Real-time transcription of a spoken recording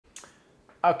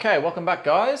Okay, welcome back,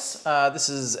 guys. This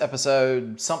is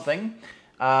episode something.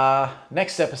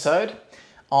 Next episode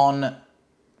on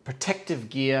protective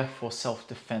gear for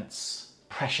self-defense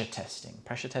pressure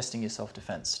testing your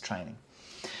self-defense training.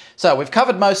 So we've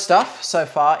covered most stuff so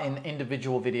far in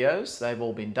individual videos. They've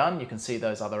all been done. You can see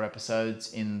those other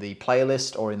episodes in the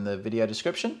playlist or in the video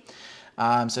description.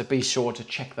 So be sure to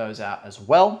check those out as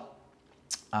well,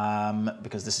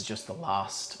 because this is just the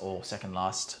last or second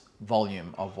last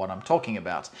volume of what I'm talking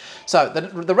about. So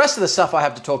the rest of the stuff I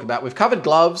have to talk about, we've covered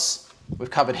gloves,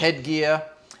 we've covered headgear,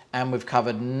 and we've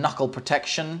covered knuckle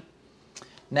protection.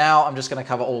 Now I'm just going to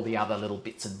cover all the other little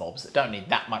bits and bobs that don't need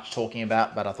that much talking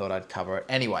about, but I thought I'd cover it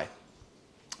anyway.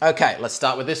 Okay, let's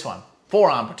start with this one.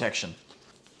 Forearm protection.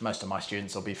 Most of my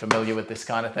students will be familiar with this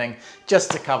kind of thing.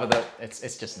 Just to cover the,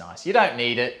 it's just nice. You don't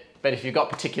need it, but if you've got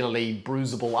particularly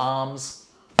bruisable arms,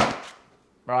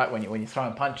 right, when you're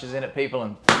throwing punches in at people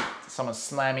and someone's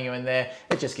slamming you in there,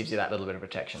 it just gives you that little bit of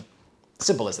protection.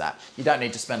 Simple as that. You don't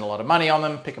need to spend a lot of money on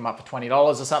them, pick them up for $20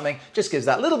 or something. Just gives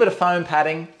that little bit of foam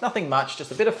padding, nothing much,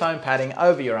 just a bit of foam padding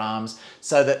over your arms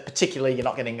so that particularly you're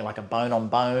not getting like a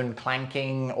bone-on-bone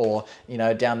clanking or, you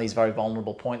know, down these very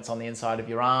vulnerable points on the inside of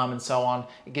your arm and so on.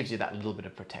 It gives you that little bit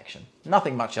of protection.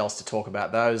 Nothing much else to talk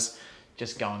about those.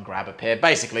 Just go and grab a pair.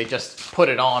 Basically, just put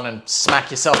it on and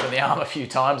smack yourself in the arm a few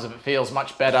times if it feels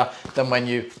much better than when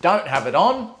you don't have it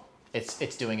on. It's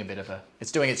doing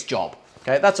it's doing its job.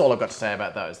 Okay, that's all I've got to say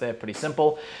about those. They're pretty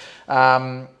simple.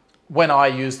 When I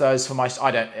use those for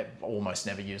I almost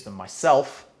never use them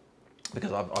myself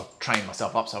because I've trained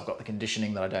myself up, so I've got the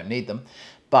conditioning that I don't need them.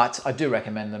 But I do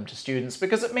recommend them to students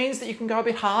because it means that you can go a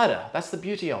bit harder. That's the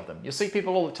beauty of them. You'll see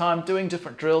people all the time doing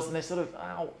different drills and they're sort of,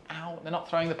 ow, ow, they're not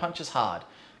throwing the punches hard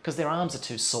because their arms are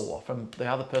too sore from the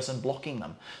other person blocking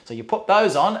them. So you put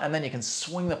those on and then you can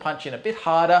swing the punch in a bit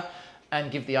harder and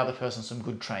give the other person some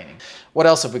good training. What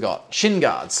else have we got? Shin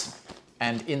guards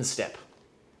and instep.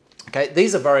 Okay,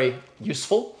 these are very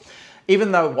useful.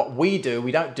 Even though what we do,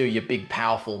 we don't do your big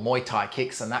powerful Muay Thai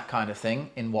kicks and that kind of thing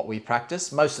in what we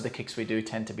practice. Most of the kicks we do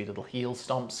tend to be little heel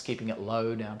stomps, keeping it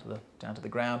low down to the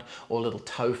ground, or little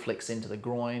toe flicks into the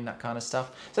groin, that kind of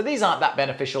stuff. So these aren't that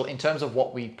beneficial in terms of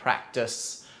what we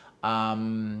practice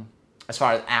as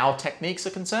far as our techniques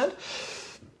are concerned.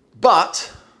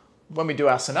 But when we do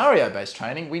our scenario-based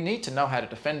training, we need to know how to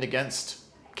defend against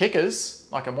kickers,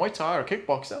 like a Muay Thai or a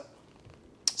kickboxer.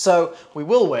 So we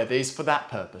will wear these for that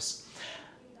purpose.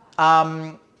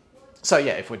 So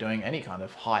yeah, if we're doing any kind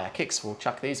of higher kicks, we'll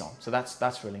chuck these on. So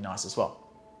that's really nice as well.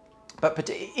 But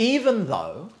even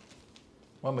though,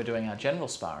 when we're doing our general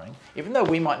sparring, even though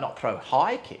we might not throw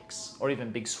high kicks or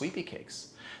even big sweepy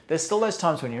kicks, there's still those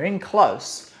times when you're in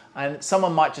close and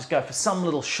someone might just go for some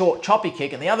little short choppy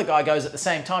kick and the other guy goes at the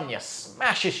same time and you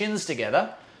smash your shins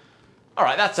together. All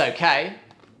right, that's okay.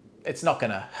 It's not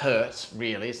going to hurt,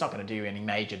 really. It's not going to do any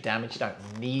major damage. You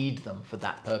don't need them for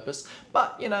that purpose.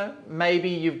 But, you know, maybe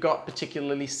you've got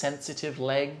particularly sensitive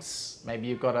legs. Maybe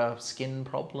you've got a skin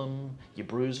problem. You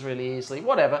bruise really easily.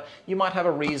 Whatever. You might have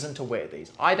a reason to wear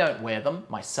these. I don't wear them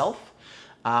myself.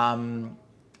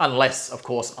 Unless, of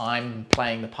course, I'm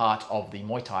playing the part of the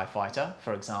Muay Thai fighter,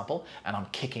 for example, and I'm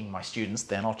kicking my students,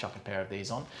 then I'll chuck a pair of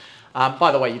these on.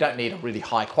 By the way, you don't need a really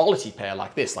high quality pair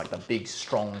like this, like the big,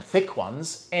 strong, thick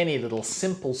ones. Any little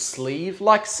simple sleeve,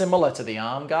 like similar to the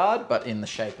arm guard, but in the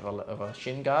shape of a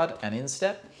shin guard and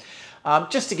instep.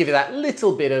 Just to give you that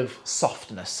little bit of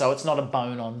softness, so it's not a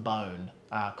bone-on-bone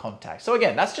contact. So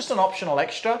again, that's just an optional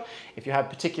extra. If you have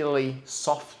particularly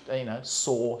soft,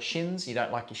 sore shins, you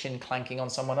don't like your shin clanking on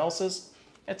someone else's,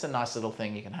 it's a nice little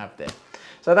thing you can have there.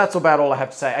 So that's about all I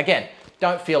have to say. Again,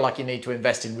 don't feel like you need to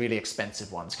invest in really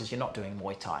expensive ones because you're not doing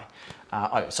Muay Thai.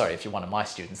 Sorry, if you're one of my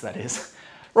students, that is.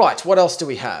 Right, what else do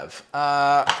we have?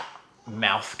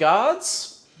 Mouth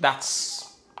guards.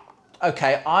 That's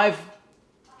okay. I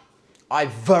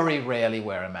very rarely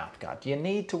wear a mouth guard. Do you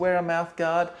need to wear a mouth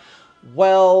guard?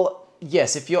 Well,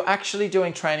 yes, if you're actually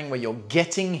doing training where you're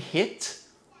getting hit,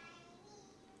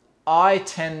 I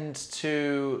tend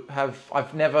to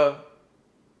I've never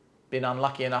been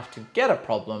unlucky enough to get a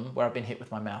problem where I've been hit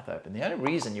with my mouth open. The only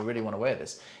reason you really want to wear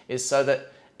this is so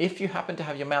that if you happen to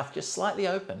have your mouth just slightly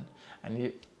open and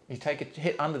you take a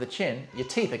hit under the chin, your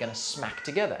teeth are going to smack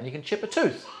together and you can chip a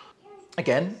tooth.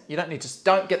 Again,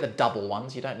 don't get the double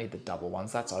ones. You don't need the double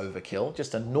ones. That's overkill.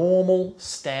 Just a normal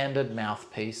standard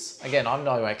mouthpiece. Again, I'm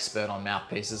no expert on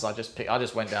mouthpieces. I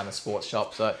just went down the sports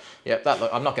shop. So yeah,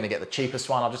 I'm not going to get the cheapest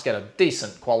one. I'll just get a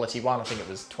decent quality one. I think it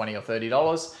was $20 or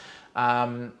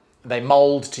 $30. They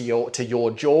mold to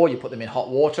your jaw. You put them in hot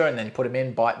water and then you put them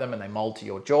in, bite them, and they mold to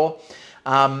your jaw.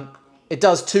 It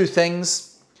does two things.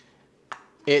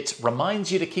 It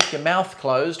reminds you to keep your mouth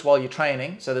closed while you're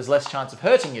training, so there's less chance of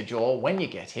hurting your jaw when you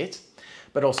get hit,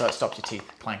 but also it stops your teeth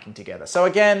clanking together. So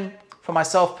again, for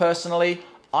myself personally,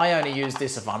 I only use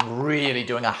this if I'm really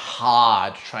doing a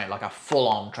hard train, like a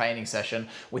full-on training session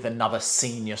with another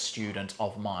senior student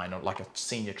of mine, or like a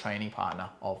senior training partner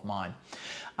of mine.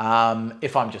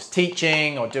 If I'm just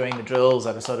teaching or doing the drills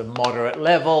at a sort of moderate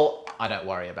level, I don't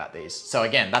worry about these. So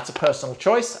again, that's a personal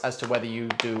choice as to whether you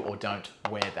do or don't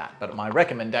wear that. But my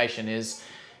recommendation is,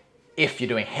 if you're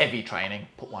doing heavy training,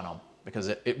 put one on, because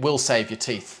it will save your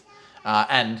teeth.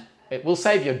 And it will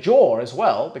save your jaw as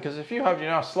well, because if you have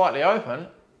your mouth slightly open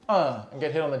and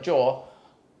get hit on the jaw,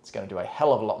 it's going to do a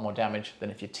hell of a lot more damage than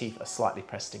if your teeth are slightly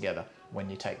pressed together when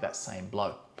you take that same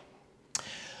blow.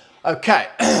 Okay,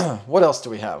 what else do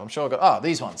we have? I'm sure I've got,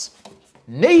 these ones.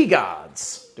 Knee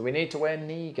guards. Do we need to wear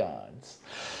knee guards?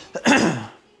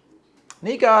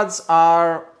 Knee guards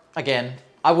are, again,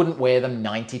 I wouldn't wear them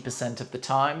 90% of the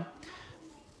time,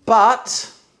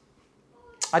 but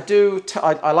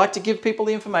I like to give people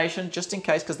the information just in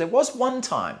case, because there was one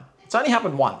time, it's only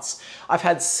happened once. I've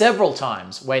had several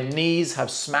times where knees have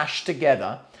smashed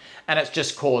together and it's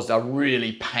just caused a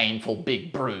really painful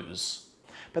big bruise.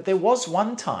 But there was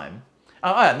one time,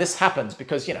 and this happens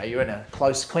because, you know, you're in a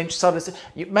close clinch, so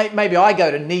maybe I go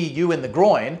to knee you in the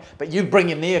groin, but you bring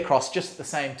your knee across just at the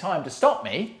same time to stop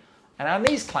me, and our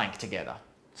knees clank together.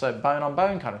 So bone on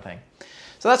bone kind of thing.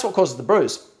 So that's what causes the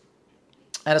bruise.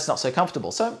 And it's not so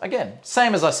comfortable. So again,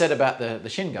 same as I said about the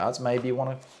shin guards, maybe you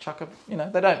want to chuck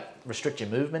they don't restrict your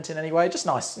movement in any way, just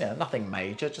nice, nothing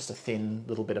major, just a thin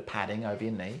little bit of padding over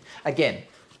your knee. Again,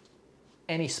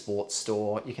 any sports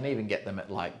store, you can even get them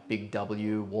at like Big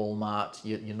W, Walmart,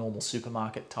 your normal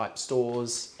supermarket type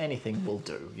stores, anything will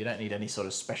do. You don't need any sort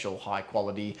of special high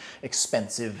quality,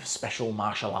 expensive, special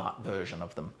martial art version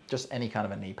of them. Just any kind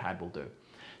of a knee pad will do.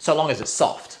 So long as it's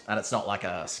soft and it's not like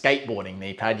a skateboarding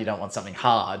knee pad. You don't want something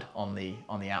hard on the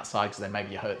outside, because then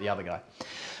maybe you hurt the other guy.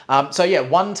 So yeah,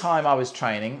 one time I was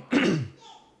training,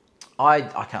 I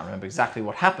can't remember exactly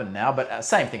what happened now, but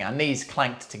same thing, our knees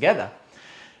clanked together.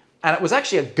 And it was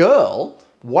actually a girl,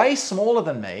 way smaller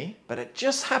than me, but it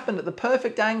just happened at the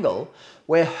perfect angle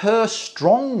where her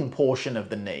strong portion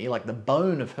of the knee, like the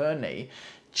bone of her knee,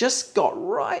 just got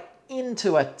right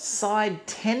into a side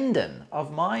tendon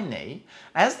of my knee.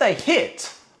 As they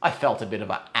hit, I felt a bit of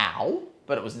an ow,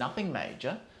 but it was nothing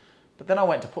major. But then I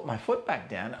went to put my foot back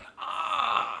down,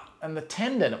 and the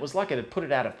tendon, it was like it had put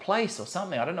it out of place or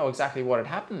something. I don't know exactly what had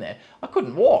happened there. I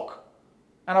couldn't walk.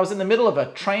 And I was in the middle of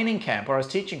a training camp where I was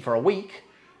teaching for a week,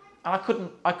 and I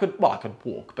could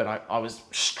walk, but I was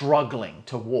struggling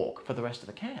to walk for the rest of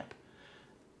the camp.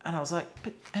 And I was like,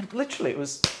 and literally it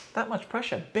was that much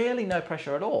pressure, barely no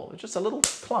pressure at all. It was just a little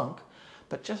clunk,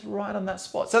 but just right on that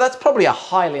spot. So that's probably a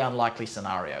highly unlikely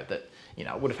scenario that,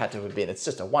 it would have had to have been. It's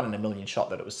just a 1 in a million shot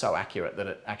that it was so accurate that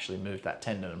it actually moved that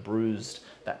tendon and bruised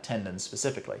that tendon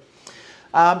specifically.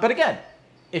 But again,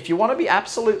 if you want to be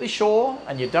absolutely sure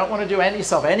and you don't want to do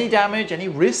yourself any damage, any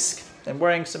risk, then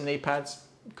wearing some knee pads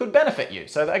could benefit you.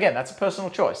 So again, that's a personal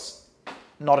choice.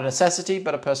 Not a necessity,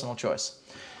 but a personal choice.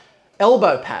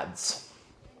 Elbow pads.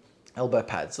 Elbow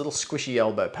pads, little squishy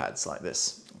elbow pads like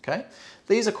this, okay?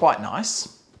 These are quite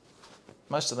nice.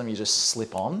 Most of them you just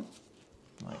slip on,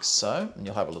 like so, and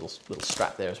you'll have a little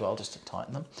strap there as well just to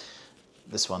tighten them.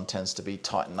 This one tends to be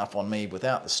tight enough on me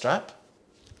without the strap.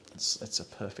 It's a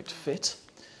perfect fit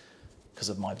because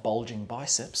of my bulging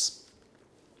biceps.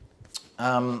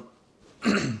 So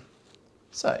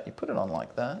you put it on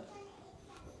like that.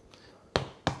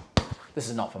 This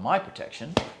is not for my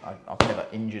protection. I've never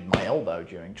injured my elbow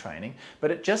during training, but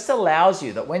it just allows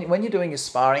you that when you're doing your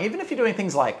sparring, even if you're doing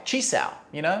things like Chi Sao,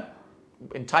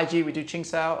 in Tai Chi we do Chi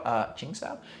Sao,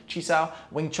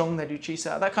 Wing Chun they do Chi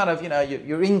Sao, that kind of,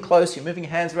 you're in close, you're moving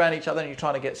your hands around each other and you're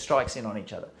trying to get strikes in on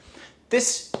each other.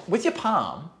 This, with your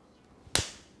palm,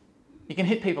 you can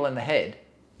hit people in the head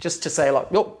just to say like,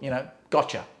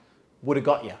 gotcha, would have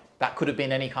got you. That could have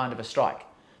been any kind of a strike.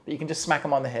 But you can just smack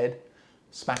them on the head,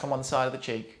 smack them on the side of the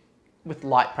cheek with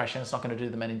light pressure, and it's not going to do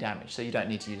them any damage. So you don't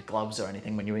need to use gloves or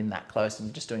anything when you're in that close and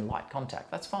you're just doing light contact.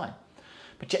 That's fine.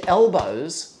 But your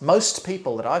elbows, most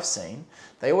people that I've seen,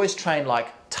 they always train like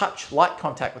touch, light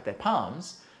contact with their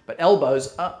palms, but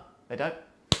elbows, they don't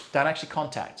actually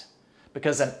contact.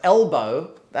 Because an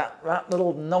elbow, that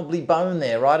little knobbly bone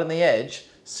there right on the edge,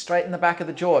 straight in the back of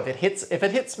the jaw, if it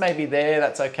hits maybe there,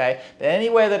 that's okay. But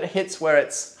anywhere that it hits where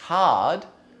it's hard,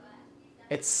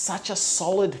 it's such a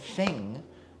solid thing,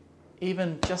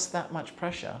 even just that much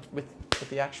pressure with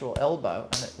the actual elbow,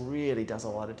 and it really does a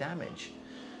lot of damage.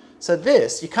 So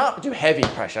this, you can't do heavy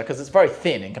pressure because it's very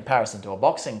thin in comparison to a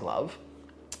boxing glove,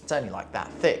 It's only like that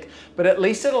thick, but at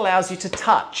least it allows you to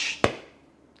touch.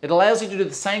 It allows you to do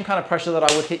the same kind of pressure that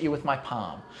I would hit you with my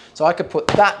palm. So I could put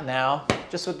that now,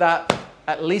 just with that,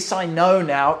 at least I know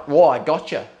now, whoa, I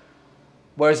got you.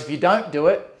 Whereas if you don't do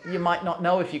it, you might not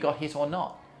know if you got hit or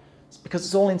not. It's because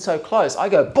it's all in so close. I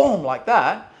go boom like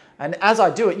that, and as I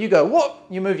do it, you go whoop,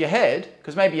 you move your head,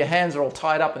 because maybe your hands are all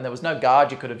tied up and there was no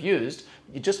guard you could have used.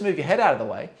 You just move your head out of the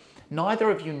way.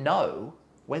 Neither of you know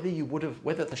whether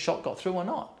the shot got through or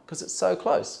not, because it's so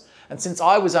close. And since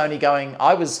I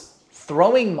was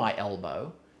throwing my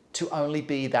elbow to only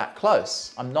be that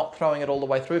close. I'm not throwing it all the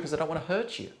way through because I don't want to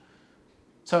hurt you.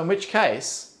 So in which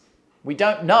case, we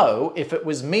don't know if it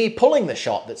was me pulling the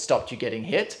shot that stopped you getting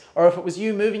hit or if it was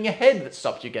you moving your head that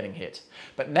stopped you getting hit.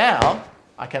 But now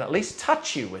I can at least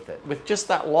touch you with it, with just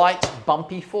that light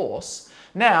bumpy force.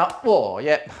 Now, oh,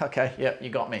 yeah, okay, yeah, you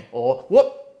got me. Or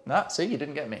whoop, no, see, you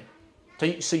didn't get me.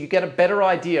 So you get a better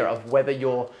idea of whether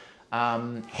your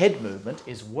head movement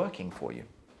is working for you.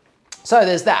 So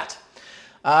there's that.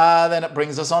 Then it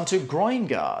brings us on to groin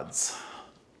guards.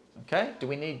 Okay, do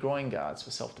we need groin guards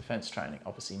for self-defense training?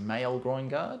 Obviously, male groin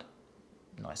guard,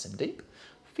 nice and deep.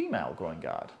 Female groin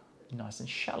guard, nice and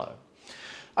shallow.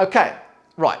 Okay,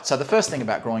 right, so the first thing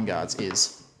about groin guards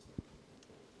is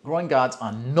groin guards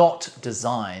are not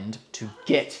designed to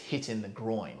get hit in the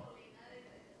groin.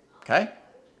 Okay?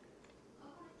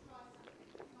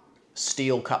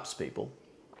 Steel cups, people.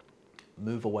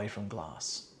 Move away from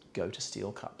glass. Go to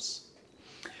steel cups.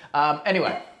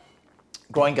 Anyway,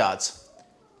 groin guards.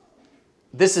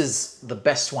 This is the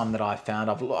best one that I've found.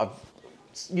 I've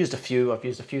used a few. I've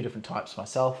used a few different types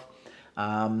myself.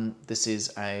 This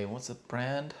is a, what's the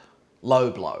brand?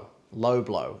 Low Blow. Low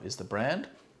Blow is the brand.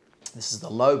 This is the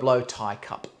Low Blow Tie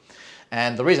Cup.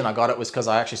 And the reason I got it was because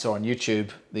I actually saw on YouTube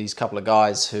these couple of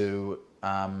guys who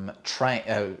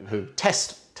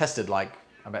tested like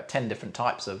about 10 different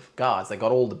types of guards. They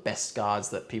got all the best guards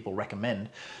that people recommend.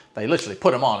 They literally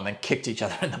put them on and then kicked each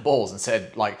other in the balls and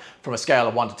said, like, from a scale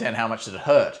of 1 to 10, how much did it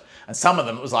hurt? And some of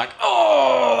them it was like,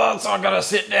 oh, that's not gonna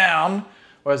sit down.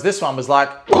 Whereas this one was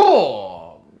like,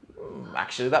 oh,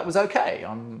 actually that was okay.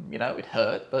 You know, it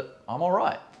hurt, but I'm all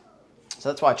right. So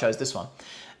that's why I chose this one.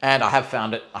 And I have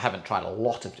found it, I haven't tried a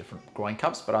lot of different groin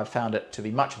cups, but I've found it to be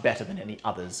much better than any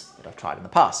others that I've tried in the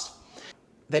past.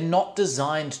 They're not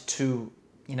designed to,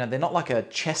 you know, they're not like a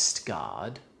chest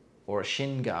guard or a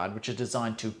shin guard, which are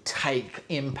designed to take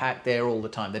impact there all the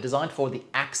time. They're designed for the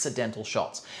accidental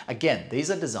shots. Again,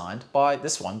 these are designed by,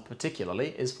 this one particularly,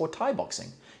 is for Thai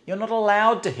boxing. You're not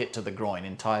allowed to hit to the groin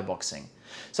in Thai boxing.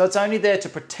 So it's only there to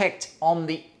protect on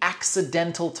the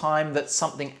accidental time that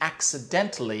something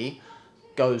accidentally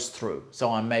goes through. So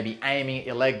I'm maybe aiming at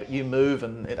your leg, but you move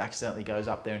and it accidentally goes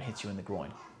up there and hits you in the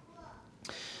groin.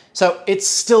 So it's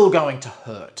still going to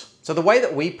hurt. So the way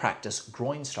that we practice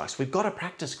groin strikes, we've got to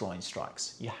practice groin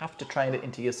strikes. You have to train it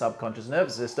into your subconscious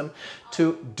nervous system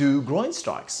to do groin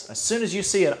strikes. As soon as you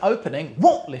see an opening,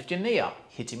 whoop, lift your knee up,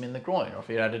 hit him in the groin. Or if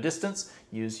you're at a distance,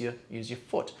 use your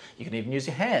foot. You can even use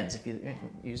your hands, if you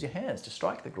use your hands to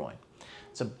strike the groin.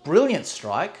 It's a brilliant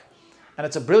strike, and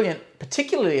it's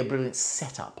particularly a brilliant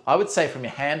setup. I would say from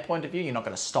your hand point of view, you're not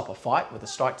going to stop a fight with a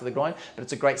strike to the groin, but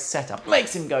it's a great setup.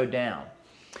 Makes him go down.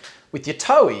 With your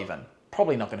toe even,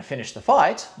 probably not going to finish the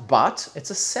fight, but it's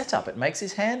a setup. It makes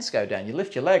his hands go down. You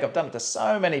lift your leg. I've done it to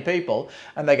so many people,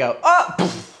 and they go, ah,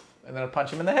 poof, and then I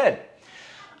punch him in the head.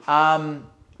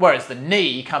 Whereas the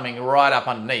knee coming right up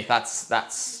underneath,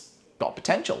 that's got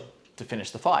potential to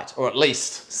finish the fight, or at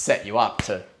least set you up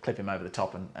to clip him over the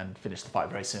top and finish the fight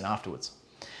very soon afterwards.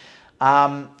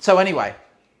 So anyway,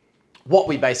 what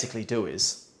we basically do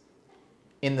is,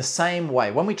 in the same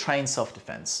way, when we train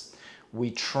self-defense, we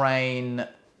train,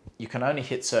 you can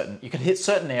hit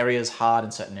certain areas hard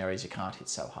and certain areas you can't hit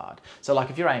so hard. So like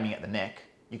if you're aiming at the neck,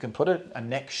 you can put a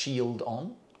neck shield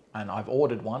on, and I've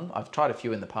ordered one. I've tried a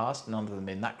few in the past, none of them have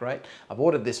been that great. I've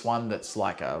ordered this one that's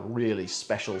like a really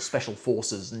special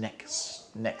forces neck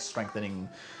strengthening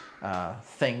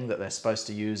thing that they're supposed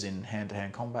to use in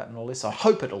hand-to-hand combat and all this. I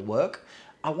hope it'll work.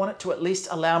 I want it to at least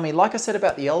allow me, like I said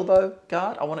about the elbow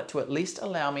guard, I want it to at least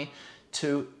allow me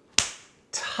to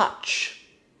touch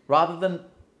rather than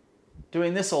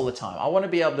doing this all the time. I want to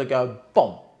be able to go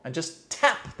boom and just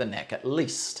tap the neck at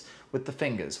least with the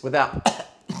fingers without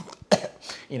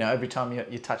you know, every time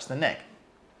you touch the neck.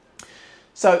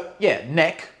 So yeah,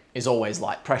 neck is always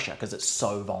light pressure because it's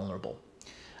so vulnerable.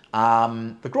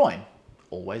 The groin,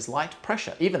 always light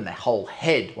pressure. Even the whole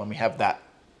head, when we have that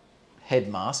head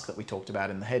mask that we talked about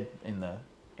in the head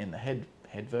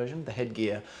version, the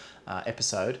headgear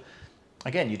episode,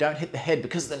 Again, you don't hit the head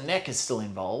because the neck is still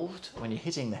involved. When you're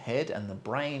hitting the head and the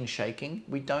brain shaking,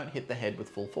 we don't hit the head with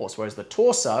full force. Whereas the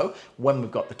torso, when we've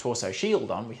got the torso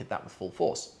shield on, we hit that with full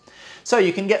force. So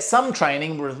you can get some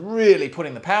training with really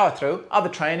putting the power through. Other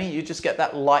training, you just get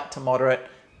that light to moderate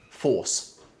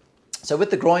force. So with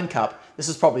the groin cup, this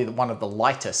is probably one of the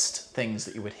lightest things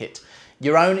that you would hit.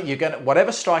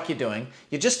 Whatever strike you're doing,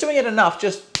 you're just doing it enough,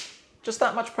 just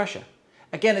that much pressure.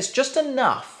 Again, it's just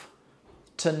enough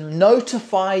to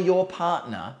notify your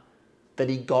partner that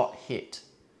he got hit.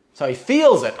 So he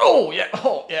feels it. Oh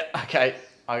yeah, okay.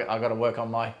 I got to work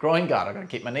on my groin guard. I've got to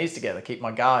keep my knees together, keep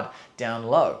my guard down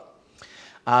low.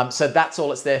 So that's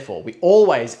all it's there for. We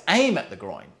always aim at the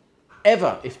groin.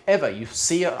 If ever you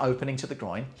see an opening to the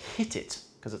groin, hit it,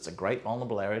 because it's a great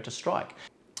vulnerable area to strike.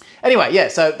 Anyway, yeah,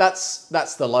 so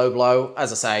that's the low blow.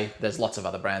 As I say, there's lots of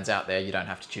other brands out there. You don't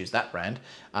have to choose that brand.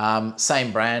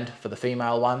 Same brand for the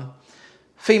female one.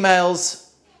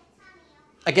 Females,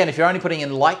 again, if you're only putting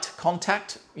in light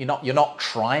contact, you're not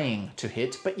trying to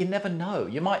hit, but you never know.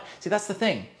 You might, see, that's the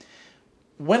thing.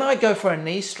 When I go for a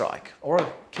knee strike or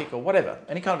a kick or whatever,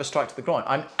 any kind of a strike to the groin,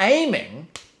 I'm aiming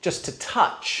just to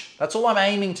touch. That's all I'm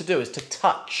aiming to do, is to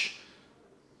touch.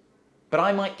 But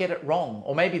I might get it wrong,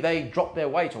 or maybe they drop their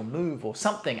weight or move or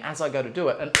something as I go to do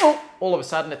it, and all of a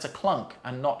sudden it's a clunk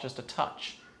and not just a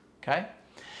touch, okay?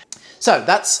 So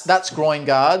that's groin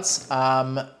guards.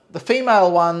 The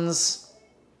female ones,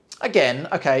 again,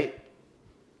 okay,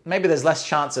 maybe there's less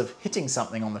chance of hitting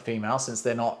something on the female since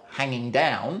they're not hanging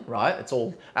down, right? It's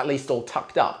all, at least all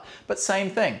tucked up. But same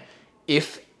thing,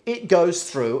 if it goes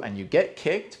through and you get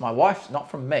kicked, my wife, not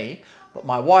from me, but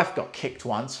my wife got kicked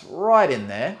once right in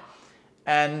there,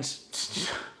 and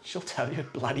she'll tell you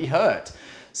it bloody hurt.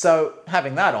 So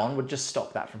having that on would just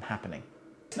stop that from happening.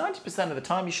 90% of the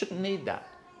time you shouldn't need that.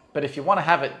 But if you want to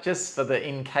have it just for the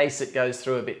in case it goes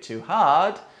through a bit too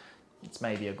hard, it's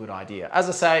maybe a good idea. As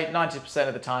I say, 90%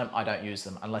 of the time I don't use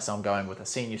them unless I'm going with a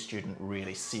senior student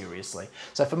really seriously.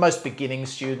 So for most beginning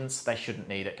students, they shouldn't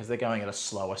need it because they're going at a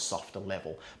slower, softer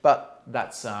level. But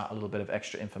that's a little bit of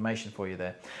extra information for you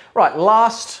there. Right,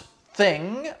 last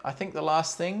thing, I think the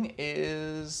last thing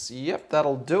is, yep,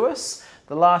 that'll do us.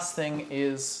 The last thing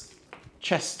is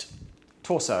chest,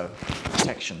 torso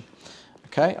protection.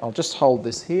 Okay, I'll just hold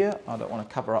this here. I don't want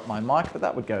to cover up my mic, but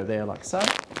that would go there like so.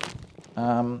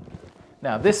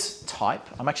 Now this type,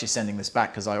 I'm actually sending this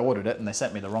back because I ordered it and they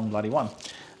sent me the wrong bloody one.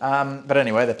 But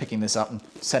anyway, they're picking this up and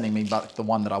sending me back the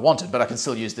one that I wanted, but I can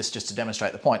still use this just to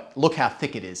demonstrate the point. Look how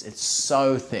thick it is. It's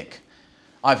so thick.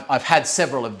 I've had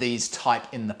several of these type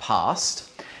in the past,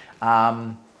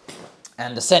 and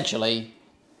essentially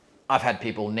I've had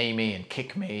people knee me and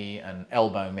kick me and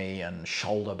elbow me and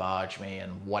shoulder barge me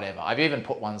and whatever. I've even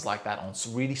put ones like that on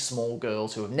really small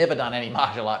girls who have never done any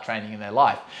martial art training in their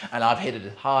life, and I've hit it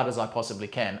as hard as I possibly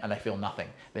can and they feel nothing.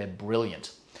 They're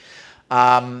brilliant.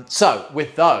 So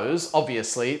with those,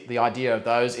 obviously the idea of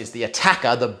those is the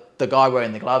attacker, the guy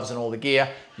wearing the gloves and all the gear,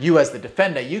 you as the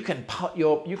defender, you can put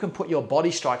your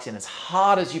body strikes in as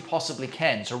hard as you possibly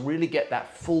can to really get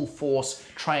that full force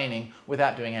training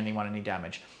without doing anyone any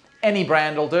damage. Any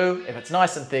brand will do. If it's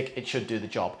nice and thick, it should do the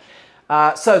job.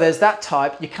 So there's that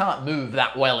type. You can't move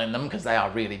that well in them because they are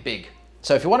really big.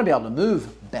 So if you want to be able to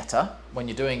move better when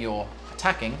you're doing your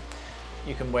attacking,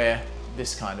 you can wear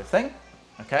this kind of thing,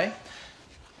 okay?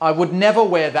 I would never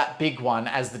wear that big one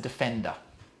as the defender.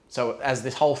 So as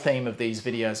this whole theme of these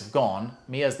videos have gone,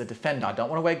 me as the defender, I don't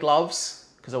want to wear gloves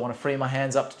because I want to free my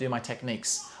hands up to do my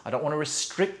techniques. I don't want to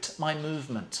restrict my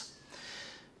movement.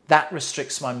 That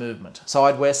restricts my movement. So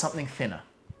I'd wear something thinner,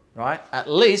 right? At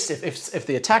least if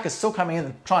the attacker's still coming in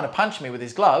and trying to punch me with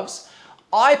his gloves,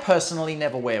 I personally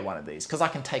never wear one of these because I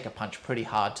can take a punch pretty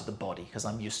hard to the body because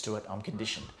I'm used to it, I'm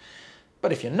conditioned.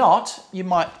 But if you're not, you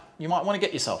might want to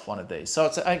get yourself one of these. So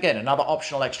it's, again, another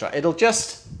optional extra.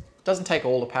 Doesn't take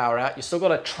all the power out. You still got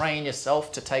to train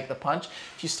yourself to take the punch.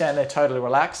 If you stand there totally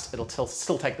relaxed, it'll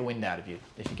still take the wind out of you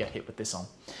if you get hit with this on.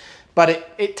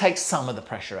 But it takes some of the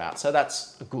pressure out, so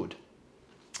that's good.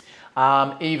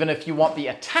 Even if you want the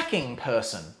attacking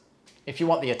person,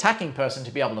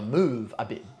 to be able to move a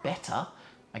bit better,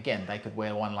 again, they could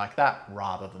wear one like that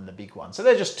rather than the big one. So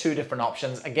they're just two different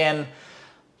options. Again,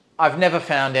 I've never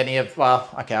found any of, well,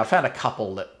 okay, I've found a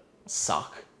couple that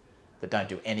suck, that don't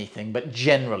do anything, but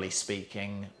generally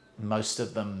speaking, most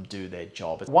of them do their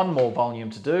job. One more volume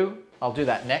to do. I'll do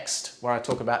that next, where I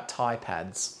talk about Thigh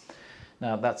pads.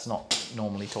 Now, that's not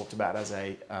normally talked about as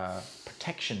a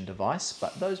protection device,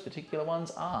 but those particular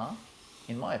ones are,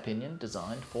 in my opinion,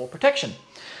 designed for protection.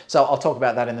 So I'll talk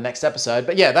about that in the next episode.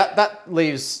 But yeah, that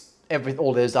leaves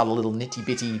all those other little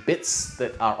nitty-bitty bits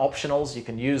that are optionals. You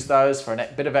can use those for a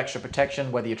bit of extra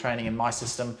protection, whether you're training in my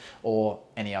system or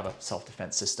any other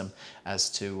self-defense system, as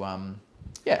to,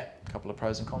 yeah, a couple of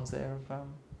pros and cons there of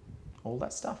all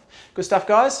that stuff. Good stuff,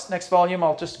 guys. Next volume,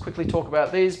 I'll just quickly talk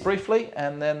about these briefly,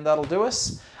 and then that'll do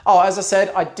us. Oh, as I said,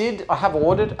 I have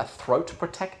ordered a throat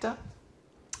protector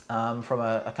from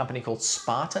a company called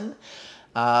Spartan.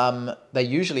 They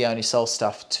usually only sell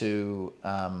stuff to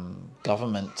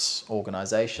government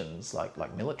organizations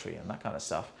like military and that kind of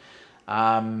stuff.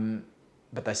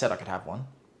 But they said I could have one.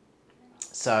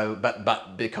 So,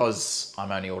 but because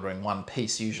I'm only ordering one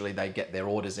piece, usually they get their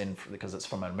orders in because it's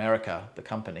from America, the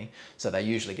company. So they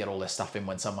usually get all their stuff in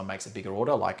when someone makes a bigger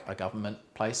order, like a government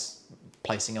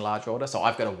placing a large order. So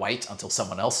I've got to wait until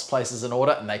someone else places an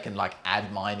order and they can like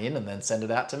add mine in and then send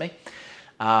it out to me.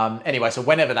 Anyway, so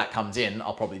whenever that comes in,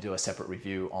 I'll probably do a separate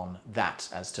review on that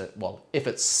as to, well, if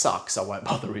it sucks, I won't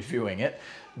bother reviewing it.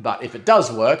 But if it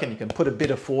does work and you can put a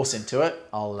bit of force into it,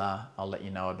 I'll let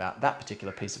you know about that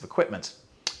particular piece of equipment.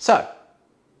 So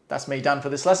that's me done for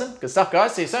this lesson. Good stuff,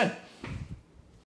 guys. See you soon.